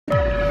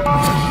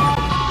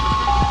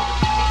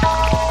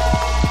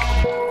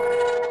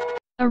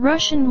A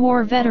Russian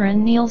war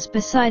veteran kneels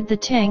beside the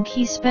tank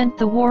he spent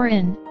the war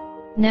in,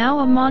 now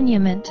a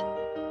monument.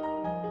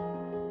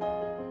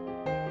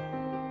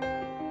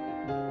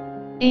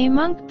 A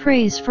monk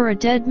prays for a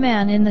dead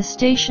man in the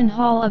station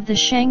hall of the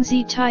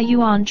Shanxi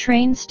Taiyuan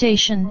Train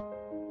Station,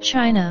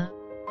 China.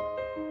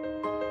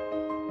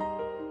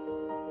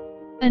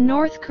 A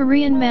North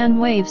Korean man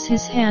waves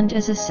his hand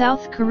as a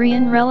South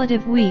Korean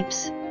relative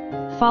weeps,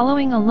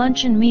 following a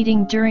luncheon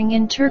meeting during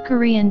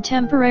inter-Korean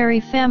temporary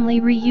family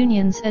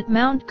reunions at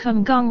Mount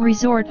Kumgang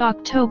Resort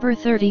October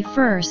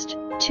 31,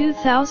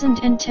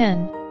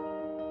 2010.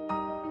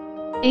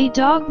 A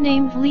dog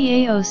named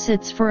Leao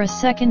sits for a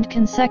second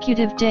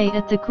consecutive day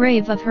at the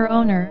grave of her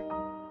owner,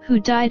 who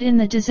died in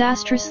the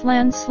disastrous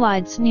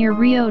landslides near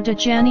Rio de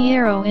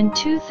Janiero in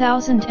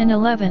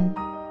 2011.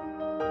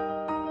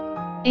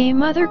 A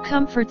mother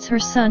comforts her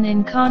son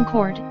in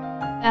Concord,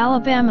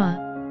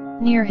 Alabama,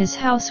 near his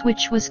house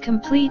which was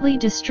completely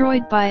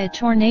destroyed by a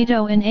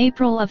tornado in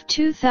April of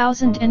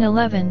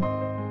 2011.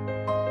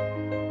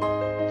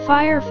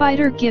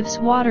 Firefighter gives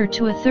water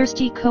to a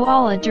thirsty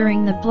koala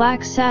during the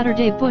Black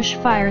Saturday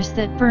bushfires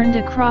that burned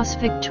across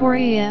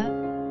Victoria,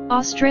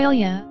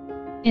 Australia,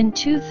 in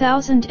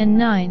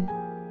 2009.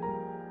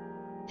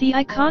 The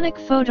iconic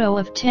photo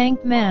of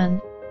Tank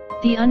Man,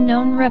 the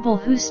unknown rebel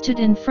who stood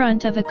in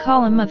front of a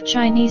column of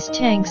Chinese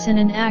tanks in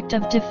an act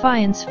of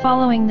defiance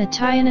following the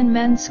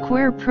Tiananmen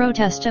Square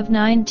protest of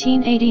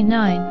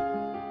 1989.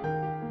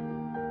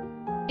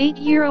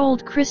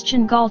 8-year-old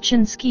Christian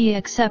Golchinski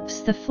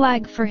accepts the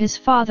flag for his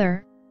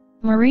father,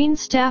 Marine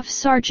Staff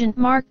Sergeant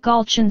Mark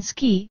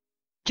Golchinski,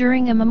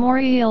 during a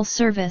memorial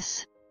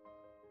service.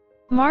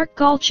 Mark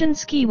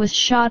Golchinski was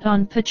shot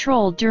on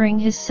patrol during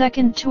his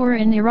second tour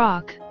in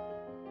Iraq.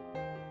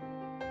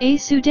 A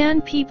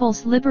Sudan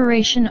People's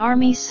Liberation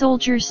Army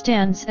soldier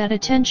stands at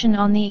attention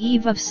on the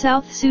eve of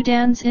South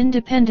Sudan's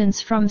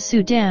independence from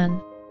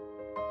Sudan.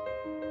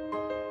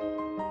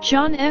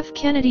 John F.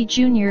 Kennedy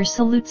Jr.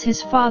 salutes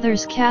his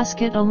father's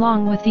casket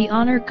along with the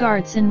honor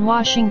guards in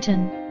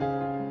Washington.